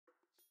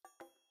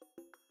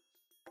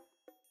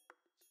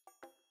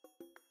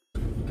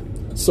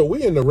So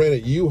we in the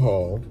rented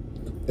U-Haul,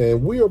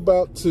 and we're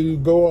about to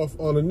go off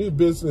on a new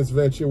business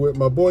venture with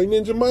my boy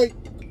Ninja Mike,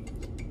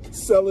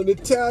 selling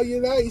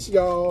Italian ice,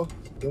 y'all.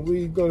 And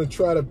we're gonna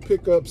try to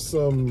pick up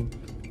some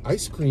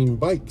ice cream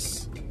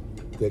bikes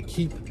that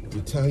keep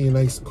Italian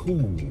ice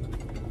cool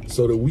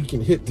so that we can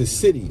hit the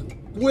city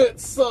with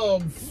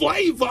some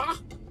flavor.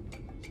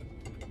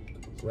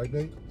 Right,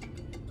 Nate?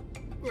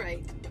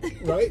 Right.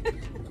 Right?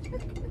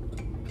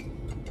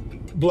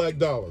 Black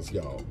dollars,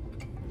 y'all.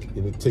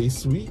 And it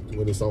tastes sweet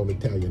when it's on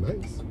Italian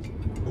ice.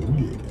 Oh,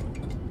 yeah.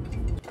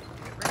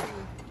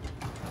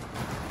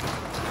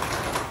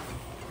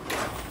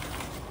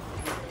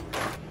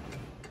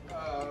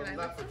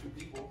 Not for two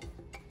people.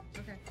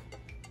 Okay.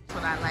 That's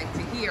what I like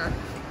to hear.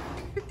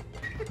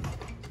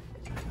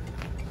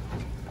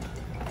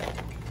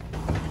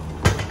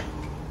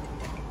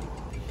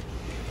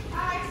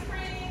 Ice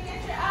cream,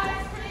 get your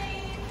ice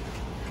cream.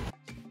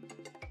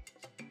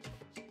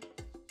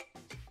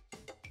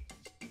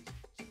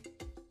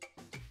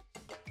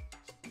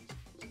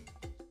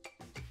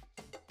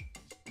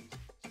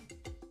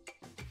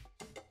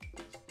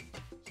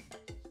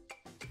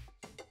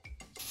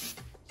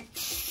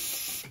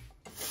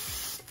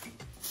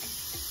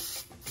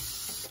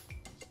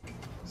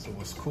 So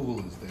what's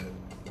cool is that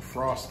the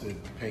frosted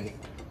paint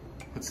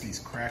puts these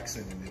cracks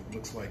in it. It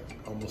looks like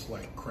almost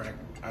like cracked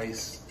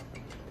ice.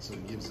 So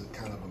it gives it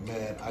kind of a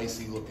mad,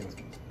 icy looking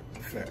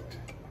effect.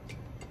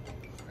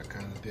 I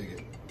kind of dig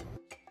it.